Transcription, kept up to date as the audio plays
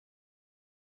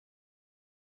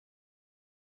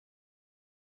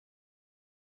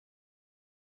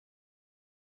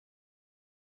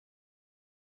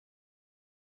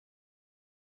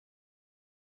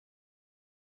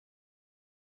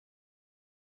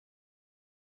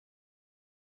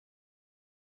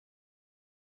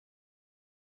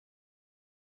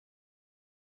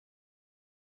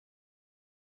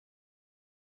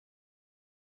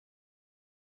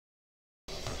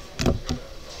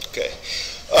Okay.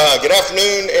 Good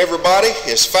afternoon, everybody.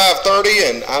 It's 5:30,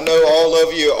 and I know all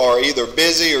of you are either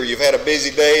busy or you've had a busy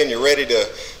day and you're ready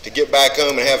to get back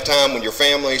home and have time with your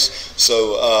families.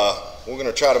 So we're going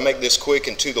to try to make this quick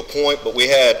and to the point, but we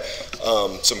had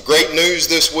some great news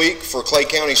this week for Clay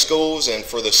County schools and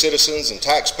for the citizens and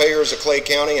taxpayers of Clay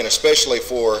County, and especially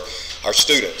for our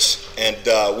students. And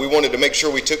we wanted to make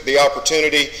sure we took the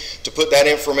opportunity to put that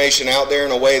information out there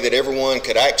in a way that everyone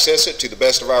could access it to the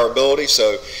best of our ability.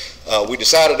 So we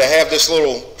decided to have this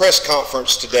little press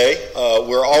conference today.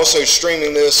 We're also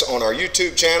streaming this on our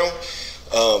YouTube channel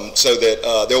so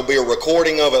that there'll be a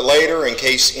recording of it later in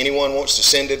case anyone wants to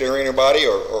send it to anybody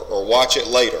or watch it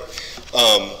later.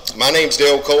 My name's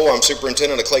Dale Cole. I'm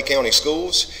superintendent of Clay County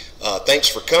Schools. Thanks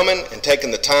for coming and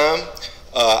taking the time.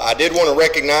 I did want to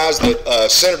recognize that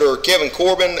Senator Kevin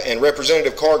Corbin and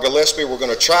Representative Carr Gillespie were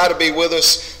going to try to be with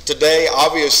us today.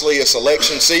 Obviously, it's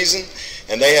election season,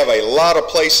 and they have a lot of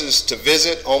places to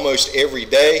visit almost every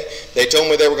day. They told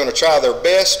me they were going to try their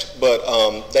best, but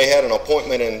they had an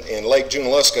appointment in Lake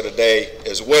Junaluska today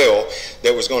as well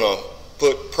that was going to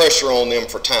put pressure on them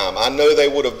for time. I know they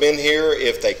would have been here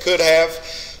if they could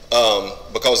have,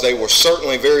 because they were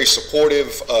certainly very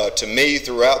supportive to me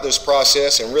throughout this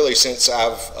process, and really since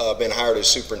I've been hired as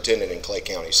superintendent in Clay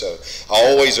County. So I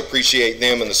always appreciate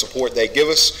them and the support they give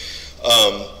us.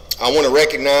 I want to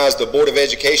recognize the Board of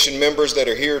Education members that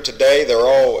are here today. They're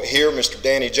all here: Mr.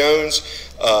 Danny Jones,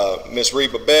 Ms.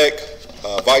 Reba Beck,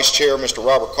 Vice Chair Mr.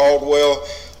 Robert Caldwell,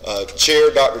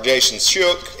 Chair Dr. Jason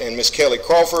Shook, and Ms. Kelly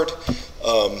Crawford.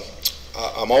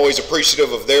 I'm always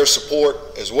appreciative of their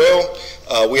support as well.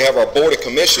 We have our Board of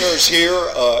Commissioners here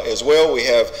as well. We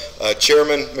have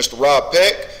Chairman Mr. Rob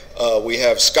Peck. We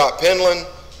have Scott Penland,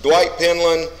 Dwight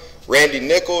Penland, Randy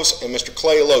Nichols, and Mr.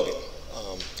 Clay Logan.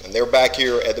 And they're back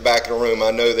here at the back of the room. I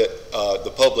know that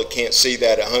the public can't see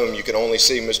that at home. You can only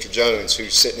see Mr. Jones,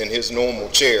 who's sitting in his normal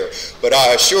chair. But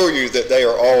I assure you that they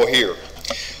are all here.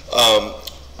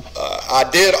 I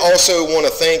did also want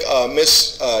to thank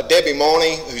Miss Debbie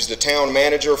Mauney, who's the town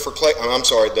manager for Clay. I'm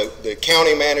sorry, the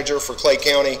county manager for Clay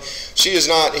County. She is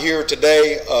not here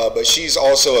today, but she's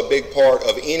also a big part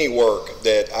of any work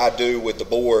that I do with the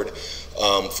board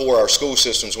for our school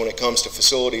systems when it comes to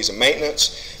facilities and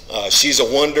maintenance. She's a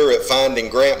wonder at finding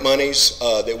grant monies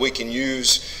that we can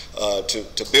use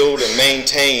to build and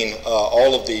maintain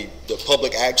all of the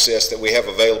public access that we have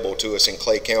available to us in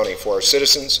Clay County for our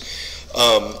citizens.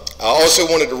 I also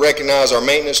wanted to recognize our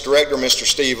maintenance director, Mr.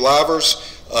 Steve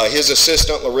Livers, his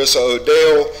assistant, Larissa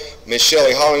O'Dell, Ms.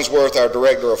 Shelley Hollingsworth, our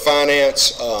director of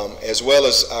finance, as well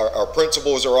as our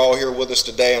principals are all here with us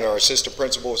today, and our assistant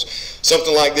principals.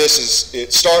 Something like this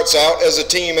it starts out as a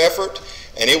team effort,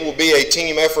 and it will be a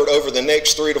team effort over the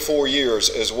next 3 to 4 years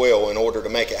as well in order to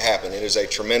make it happen. It is a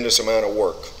tremendous amount of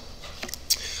work.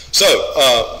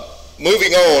 So,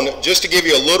 moving on, just to give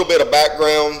you a little bit of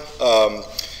background,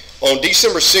 on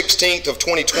December 16th of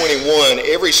 2021,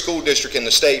 every school district in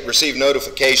the state received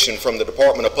notification from the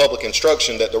Department of Public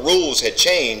Instruction that the rules had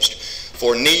changed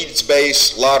for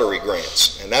needs-based lottery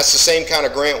grants. And that's the same kind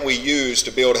of grant we use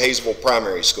to build Hayesville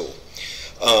Primary School.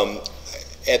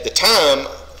 At the time,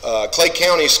 Clay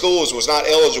County Schools was not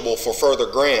eligible for further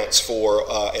grants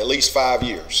for at least 5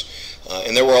 years.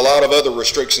 And there were a lot of other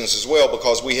restrictions as well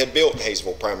because we had built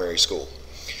Hayesville Primary School.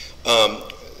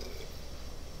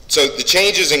 So the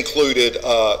changes included,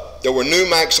 there were new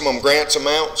maximum grants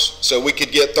amounts, so we could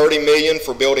get $30 million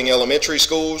for building elementary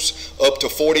schools, up to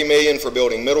 $40 million for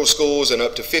building middle schools, and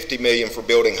up to $50 million for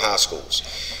building high schools.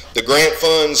 The grant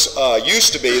funds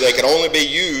used to be, they could only be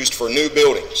used for new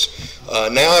buildings.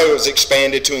 Now it was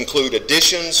expanded to include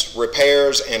additions,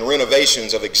 repairs, and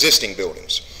renovations of existing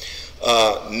buildings.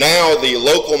 Now the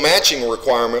local matching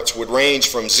requirements would range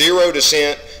from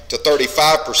 0% to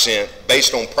 35%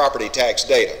 based on property tax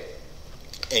data.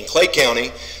 In Clay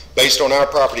County, based on our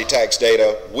property tax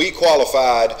data, we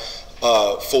qualified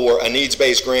for a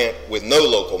needs-based grant with no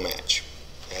local match.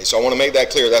 Okay, so I want to make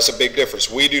that clear. That's a big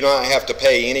difference. We do not have to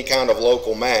pay any kind of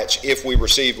local match if we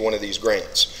received one of these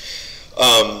grants.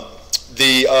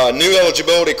 The new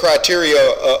eligibility criteria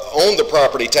on the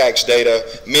property tax data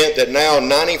meant that now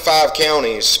 95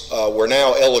 counties were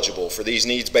now eligible for these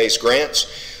needs-based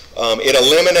grants. It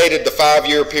eliminated the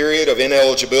 5-year period of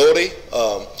ineligibility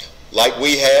like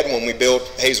we had when we built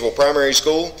Hayesville Primary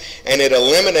School, and it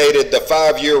eliminated the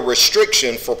 5-year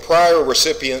restriction for prior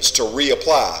recipients to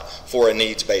reapply for a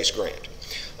needs-based grant.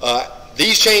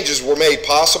 These changes were made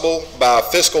possible by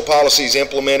fiscal policies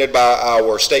implemented by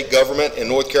our state government in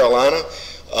North Carolina.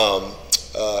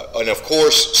 And of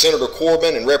course, Senator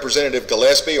Corbin and Representative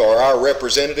Gillespie are our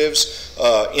representatives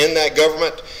in that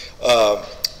government.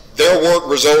 Their work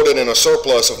resulted in a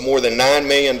surplus of more than $9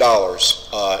 million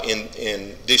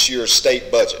in this year's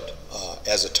state budget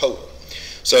as a total.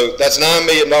 So that's $9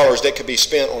 million that could be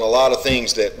spent on a lot of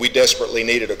things that we desperately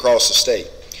needed across the state.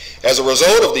 As a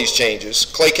result of these changes,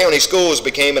 Clay County Schools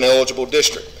became an eligible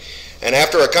district. And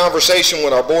after a conversation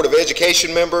with our Board of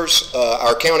Education members,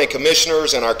 our county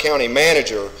commissioners, and our county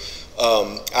manager,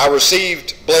 I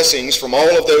received blessings from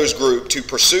all of those groups to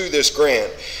pursue this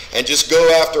grant and just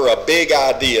go after a big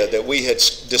idea that we had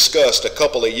discussed a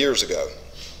couple of years ago.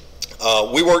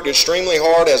 We worked extremely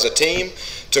hard as a team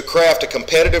to craft a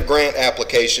competitive grant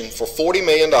application for $40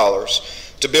 million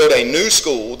to build a new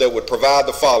school that would provide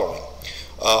the following: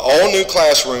 all new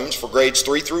classrooms for grades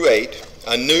 3 through 8,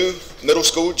 a new middle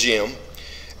school gym,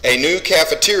 a new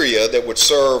cafeteria that would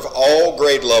serve all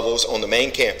grade levels on the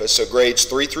main campus, so grades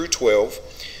 3 through 12,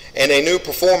 and a new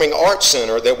performing arts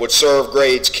center that would serve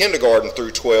grades kindergarten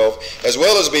through 12, as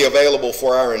well as be available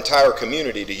for our entire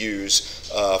community to use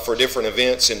for different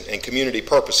events and community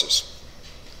purposes.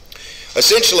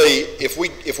 Essentially, if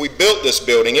we built this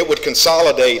building, it would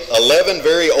consolidate 11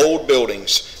 very old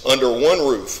buildings under one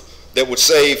roof that would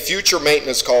save future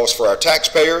maintenance costs for our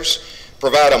taxpayers,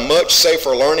 provide a much safer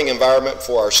learning environment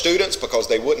for our students because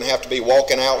they wouldn't have to be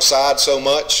walking outside so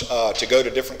much to go to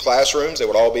different classrooms. They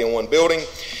would all be in one building.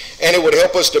 And it would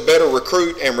help us to better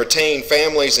recruit and retain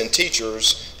families and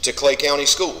teachers to Clay County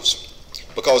schools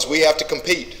because we have to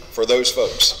compete for those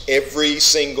folks every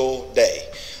single day.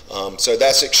 So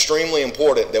that's extremely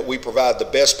important that we provide the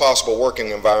best possible working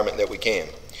environment that we can.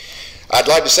 I'd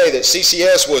like to say that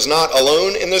CCS was not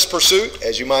alone in this pursuit,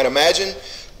 as you might imagine.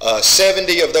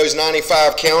 70 of those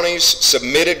 95 counties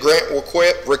submitted grant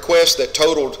requests that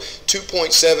totaled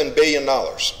 $2.7 billion.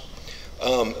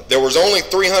 There was only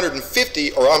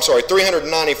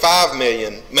 395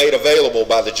 million made available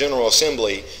by the General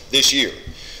Assembly this year.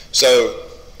 So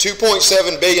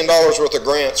 $2.7 billion worth of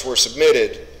grants were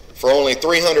submitted for only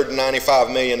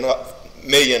 395 million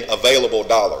available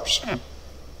dollars.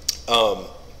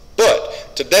 But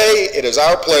today it is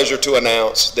our pleasure to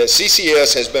announce that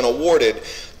CCS has been awarded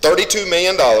 $32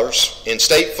 million in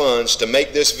state funds to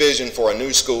make this vision for a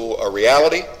new school a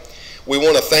reality. We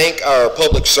want to thank our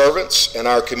public servants and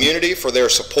our community for their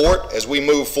support as we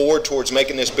move forward towards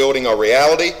making this building a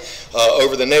reality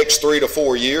over the next 3 to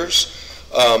 4 years.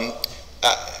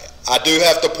 I do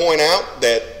have to point out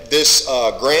that this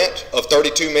grant of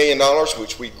 $32 million,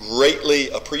 which we greatly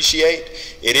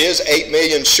appreciate, it is $8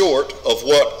 million short of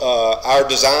what our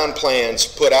design plans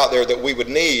put out there that we would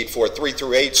need for a 3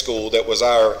 through 8 school that was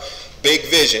our big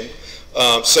vision.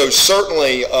 So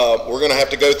certainly we're going to have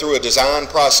to go through a design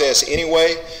process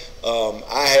anyway.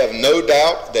 I have no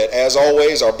doubt that, as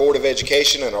always, our Board of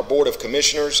Education and our Board of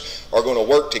Commissioners are going to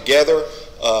work together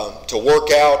to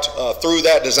work out through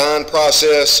that design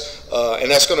process, and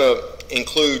that's going to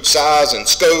include size and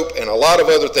scope and a lot of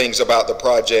other things about the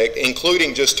project,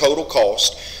 including just total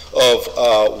cost of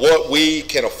what we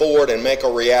can afford and make a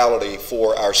reality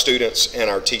for our students and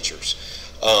our teachers.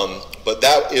 But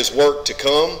that is work to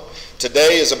come.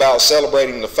 Today is about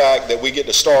celebrating the fact that we get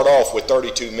to start off with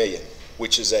 $32 million,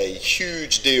 which is a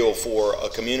huge deal for a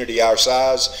community our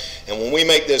size. And when we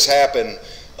make this happen,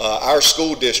 our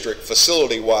school district,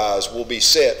 facility-wise, will be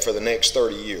set for the next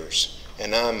 30 years.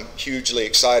 And I'm hugely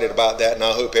excited about that, and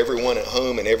I hope everyone at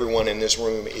home and everyone in this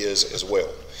room is as well.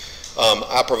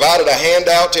 I provided a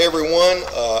handout to everyone.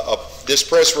 This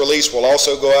press release will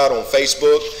also go out on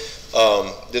Facebook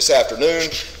this afternoon,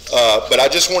 but I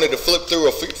just wanted to flip through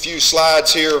a few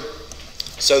slides here.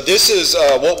 So this is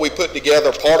what we put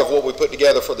together, part of what we put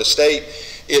together for the state.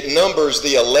 It numbers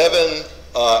the 11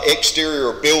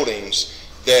 exterior buildings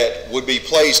that would be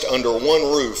placed under one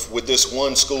roof with this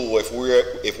one school if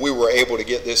we were able to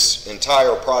get this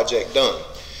entire project done.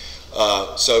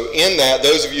 So in that,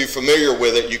 those of you familiar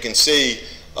with it, you can see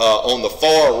on the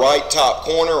far right top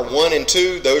corner, 1 and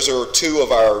 2, those are 2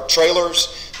 of our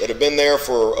trailers that have been there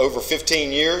for over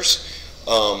 15 years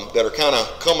that are kind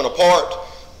of coming apart.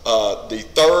 The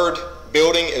third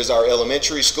building is our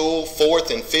elementary school. 4th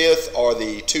and 5th are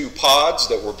the 2 pods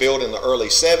that were built in the early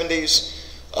 70s.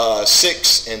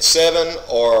 6 and 7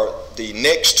 are the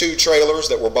next 2 trailers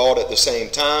that were bought at the same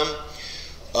time.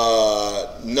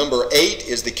 Number 8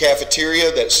 is the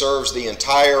cafeteria that serves the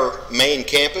entire main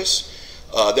campus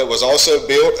that was also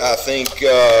built, I think,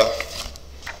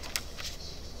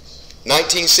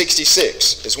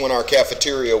 1966 is when our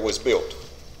cafeteria was built.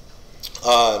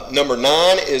 Number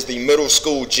 9 is the middle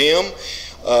school gym.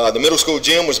 The middle school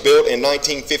gym was built in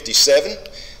 1957.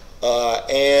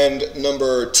 And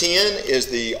number 10 is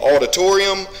the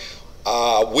auditorium.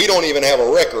 We don't even have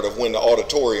a record of when the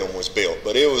auditorium was built,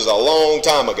 but it was a long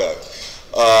time ago.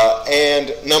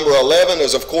 And number 11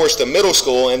 is, of course, the middle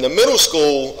school. And the middle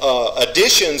school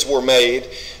additions were made,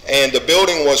 and the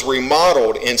building was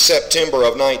remodeled in September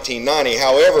of 1990.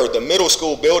 However, the middle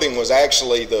school building was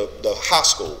actually the high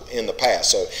school in the past.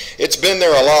 So it's been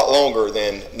there a lot longer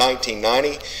than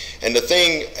 1990. And the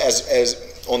thing,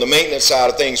 as on the maintenance side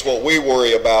of things, what we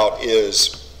worry about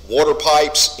is water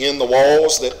pipes in the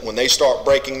walls that when they start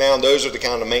breaking down, those are the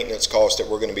kind of maintenance costs that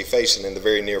we're going to be facing in the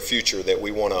very near future that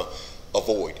we want to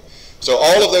avoid. So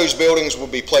all of those buildings will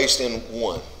be placed in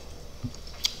one.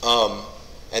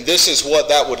 And this is what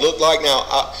that would look like. Now,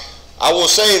 I will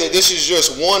say that this is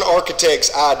just one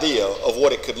architect's idea of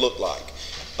what it could look like.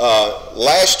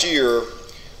 Last year,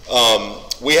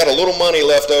 we had a little money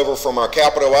left over from our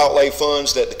capital outlay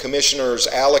funds that the commissioners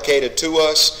allocated to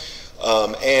us.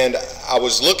 And I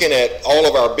was looking at all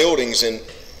of our buildings, and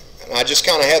I just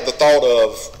kind of had the thought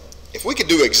of, if we could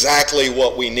do exactly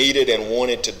what we needed and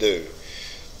wanted to do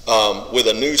with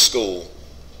a new school,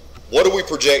 what do we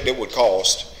project it would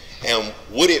cost? And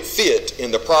would it fit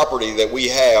in the property that we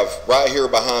have right here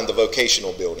behind the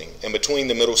vocational building and between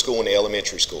the middle school and the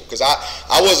elementary school? Because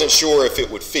I wasn't sure if it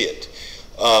would fit.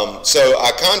 So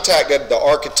I contacted the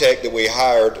architect that we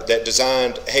hired that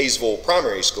designed Hayesville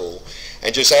Primary School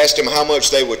and just asked him how much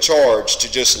they would charge to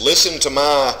just listen to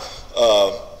my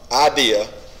idea,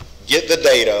 get the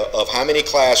data of how many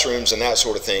classrooms and that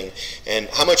sort of thing, and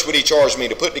how much would he charge me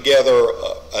to put together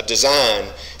a design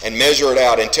and measure it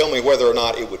out and tell me whether or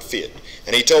not it would fit.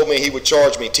 And he told me he would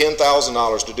charge me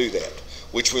 $10,000 to do that,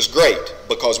 which was great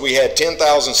because we had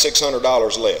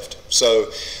 $10,600 left. So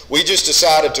we just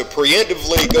decided to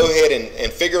preemptively go ahead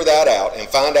and figure that out and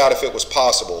find out if it was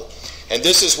possible. And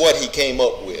this is what he came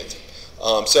up with.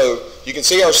 So you can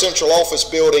see our central office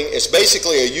building. It's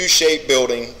basically a U-shaped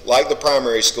building like the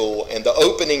primary school, and the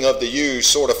opening of the U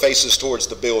sort of faces towards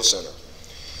the Bill Center.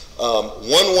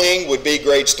 One wing would be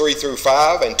grades 3 through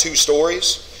 5 and 2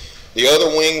 stories. The other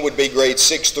wing would be grades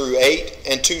 6 through 8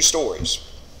 and 2 stories.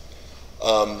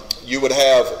 You would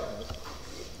have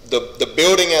the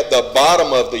building at the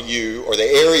bottom of the U, or the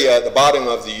area at the bottom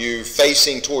of the U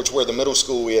facing towards where the middle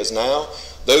school is now.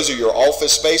 Those are your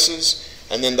office spaces.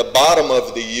 And then the bottom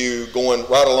of the U going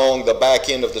right along the back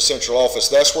end of the central office,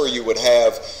 that's where you would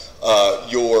have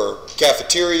your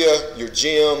cafeteria, your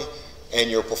gym, and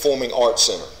your performing arts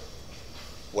center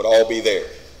would all be there.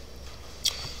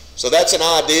 So that's an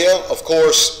idea. Of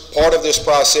course, part of this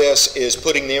process is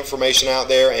putting the information out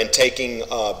there and taking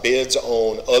bids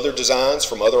on other designs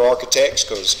from other architects,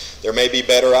 because there may be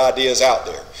better ideas out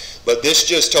there. But this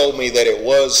just told me that it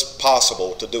was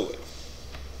possible to do it.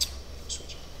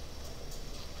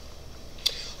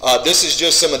 This is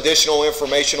just some additional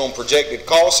information on projected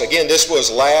costs. Again, this was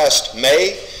last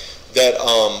May that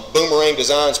Boomerang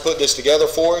Designs put this together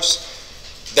for us.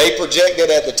 They projected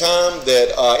at the time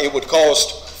that it would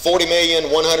cost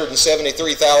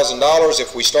 $40,173,000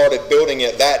 if we started building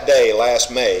it that day,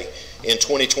 last May, in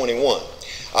 2021.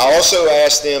 I also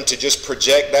asked them to just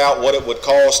project out what it would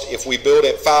cost if we build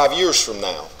it 5 years from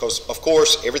now, because, of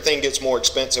course, everything gets more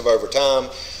expensive over time.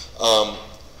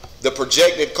 The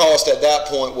projected cost at that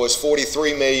point was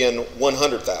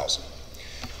 $43,100,000.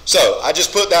 So I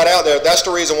just put that out there. That's the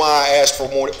reason why I asked for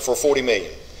 $40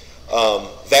 million.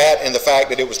 That and the fact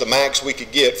that it was the max we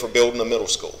could get for building a middle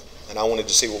school, and I wanted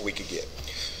to see what we could get.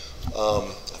 I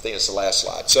think it's the last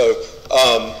slide. So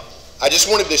I just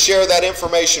wanted to share that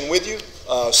information with you.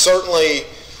 Certainly,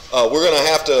 we're going to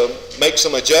have to make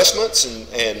some adjustments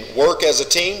and work as a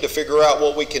team to figure out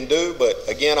what we can do. But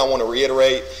again, I want to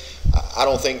reiterate, I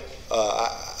don't think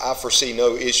I foresee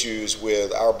no issues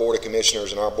with our Board of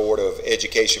Commissioners and our Board of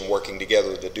Education working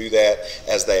together to do that,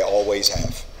 as they always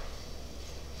have.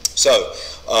 So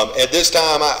at this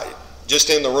time, just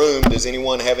in the room, does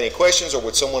anyone have any questions, or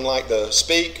would someone like to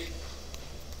speak?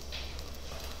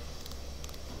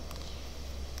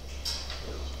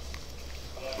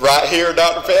 Right here,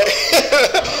 Dr. Petty,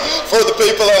 for the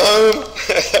people at home.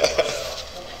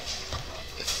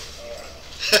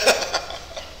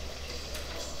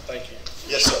 Thank you.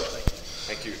 Yes, sir.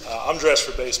 Thank you. I'm dressed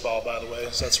for baseball, by the way,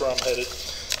 so that's where I'm headed.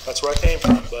 That's where I came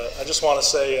from. But I just want to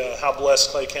say how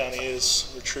blessed Clay County is.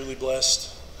 We're truly blessed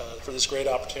for this great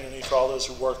opportunity, for all those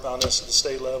who worked on this at the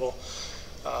state level,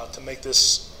 to make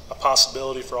this a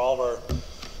possibility for all of our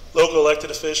local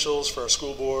elected officials, for our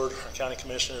school board, our county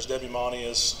commissioners. Debbie Monty,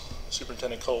 as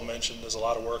Superintendent Cole mentioned, does a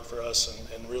lot of work for us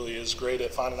and really is great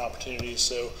at finding opportunities.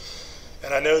 So,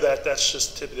 and I know that that's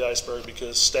just the tip of the iceberg,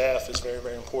 because staff is very,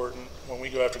 very important. When we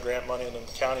go after grant money on the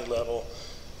county level,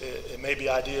 it may be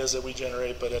ideas that we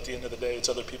generate, but at the end of the day, it's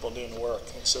other people doing the work.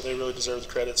 And so they really deserve the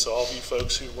credit. So all of you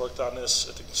folks who worked on this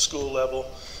at the school level,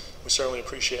 we certainly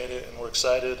appreciate it, and we're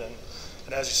excited.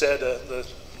 And as you said,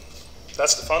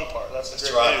 that's the fun part. That's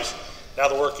the great news. Now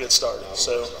the work gets started.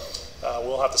 So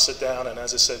we'll have to sit down and,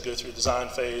 as I said, go through the design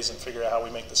phase and figure out how we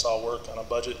make this all work on a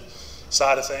budget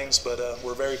side of things. But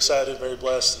we're very excited, very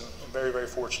blessed, and very, very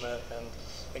fortunate. And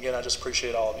again, I just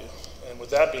appreciate all of you. And with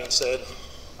that being said,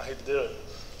 I hate to do it.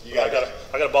 I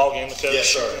got a ball game to coach, yes,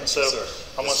 sir. and so yes,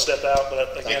 sir. I'm going to step out.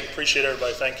 But again, appreciate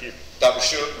everybody. Thank you. Dr.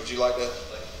 Stewart, would you like to?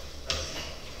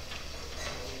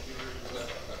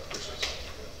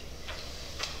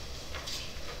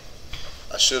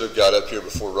 I should have got up here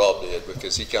before Rob did,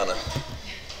 because he kind of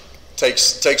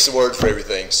takes the word for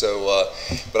everything. So,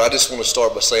 but I just want to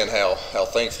start by saying how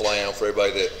thankful I am for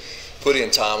everybody that put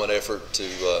in time and effort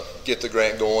to get the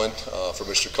grant going. For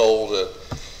Mr. Cole to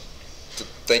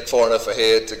think far enough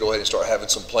ahead to go ahead and start having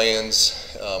some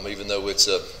plans, even though it's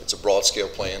a broad scale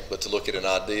plan, but to look at an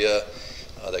idea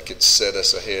that could set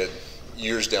us ahead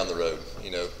years down the road.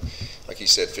 You know, like he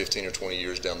said, 15 or 20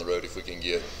 years down the road, if we can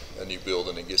get a new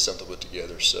building and get something put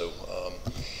together. So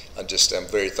I'm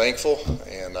very thankful,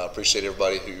 and I appreciate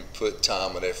everybody who put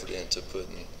time and effort into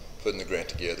putting the grant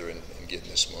together and getting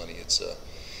this money. It's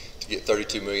to get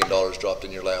 $32 million dropped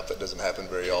in your lap, that doesn't happen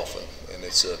very often, and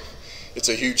it's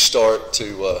a huge start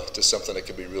to something that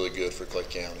could be really good for Clay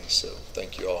County. So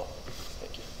thank you all.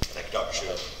 Thank you. Thank you, Dr.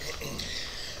 Stewart.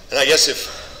 And I guess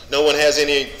if no one has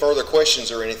any further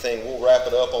questions or anything, we'll wrap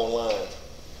it up online.